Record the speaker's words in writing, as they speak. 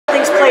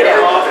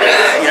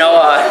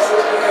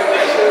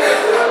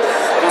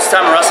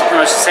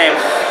much the same.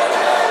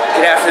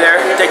 Get after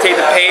there, dictate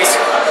the pace,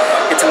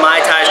 get to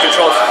my ties,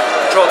 control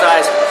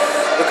ties,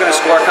 looking to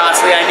score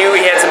constantly. I knew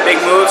he had some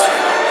big moves.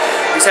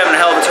 He's having a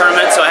hell of a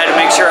tournament, so I had to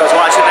make sure I was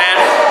watching that.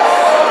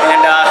 And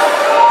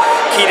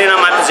keyed in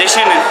on my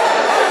position and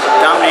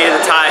dominated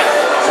the tie.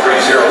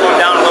 Going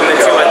down a little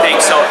bit too, I think,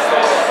 so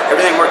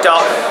everything worked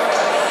out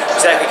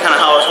exactly kind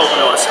of how I was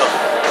hoping it was. So.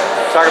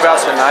 Talk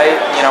about tonight,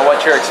 you know,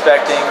 what you're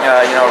expecting,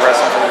 you know,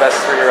 wrestling for the best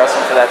three,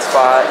 wrestling for that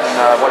spot,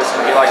 and what it's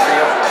going to be like for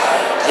you.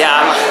 Yeah,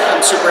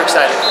 I'm super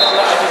excited.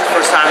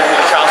 First time in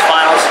the trials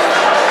finals.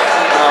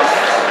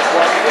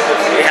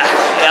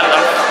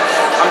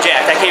 I'm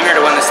jacked. I came here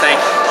to win this thing.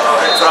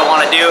 That's what I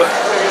want to do.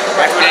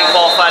 After we didn't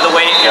qualify the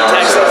weight in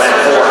Texas,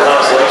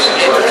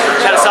 it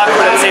kind of sucked,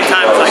 but at the same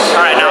time, it's like,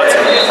 all right, now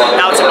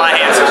it's in my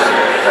hands.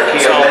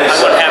 So I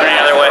wouldn't have it any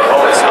other way.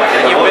 So.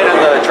 You've been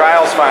in the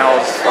trials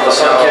finals a couple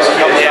times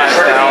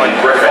now and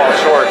fall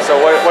short.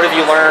 So what have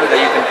you learned that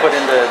you can put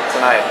into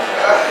tonight?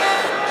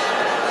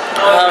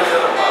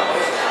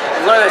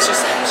 I've learned that it's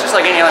just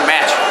like any other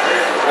match.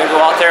 We're gonna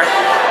go out there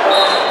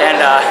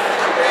and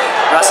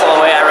wrestle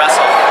the way I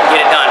wrestle and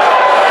get it done.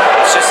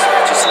 It's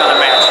just another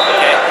match.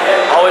 Okay,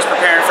 always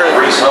preparing for the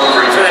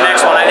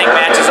next one. I think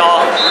matches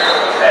all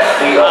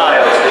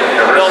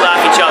build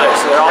off each other,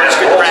 so they're all just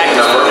good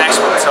practice for the next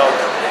one. So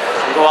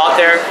we'll go out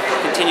there,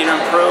 continue to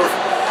improve,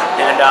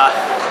 and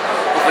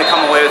hopefully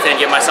come away with it and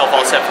get myself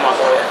all set for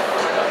Mongolia.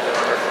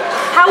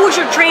 How was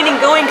your training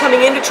going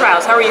coming into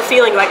trials? How are you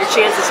feeling about your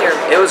chances here?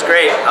 It was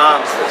great.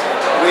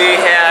 We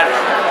had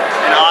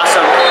an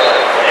awesome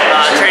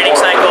training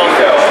cycle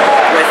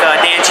with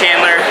Dan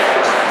Chandler,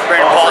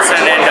 Brandon Paulson,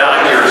 and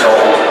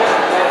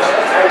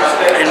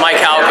Mike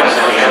Haugen.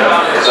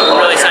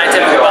 We're really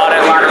scientific about it.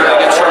 A lot of really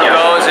good short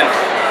goes and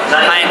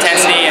high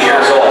intensity, and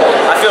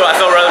I feel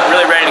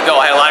really ready to go.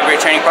 I had a lot of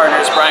great training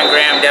partners. Brian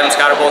Graham, Devin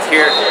Scott are both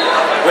here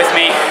with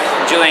me.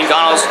 Julian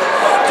Gunnell's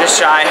just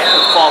shy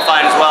of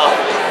qualifying as well.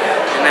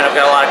 And then I've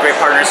got a lot of great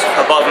partners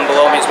above and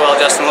below me as well.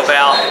 Justin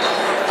LaValle,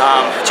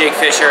 Jake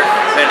Fisher,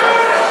 been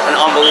an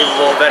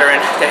unbelievable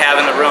veteran to have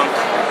in the room.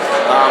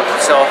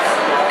 So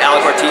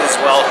Alec Ortiz as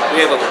well.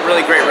 We have a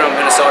really great room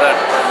in Minnesota.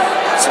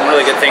 Some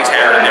really good things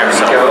happening there.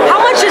 So.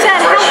 How much does that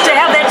help to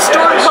have that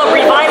Storm Club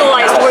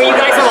revitalized, where you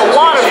guys have a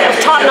lot of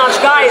top-notch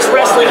guys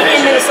wrestling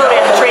in Minnesota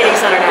at the training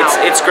center now?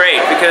 It's great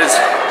because,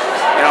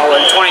 you know,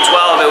 in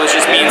 2012 it was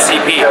just me and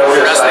CP.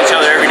 We wrestled each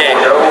other every day,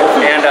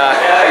 and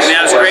I mean,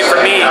 that was great for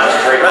me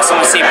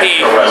wrestling with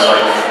CP.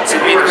 So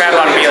beat the crap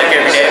out of me like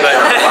every day, but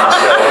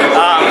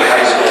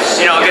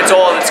you know, it gets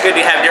old. It's good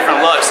to have different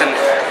looks, and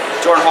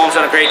Jordan Holmes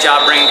done a great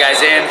job bringing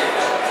guys in,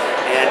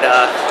 and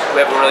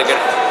we have a really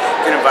good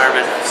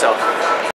environment. So.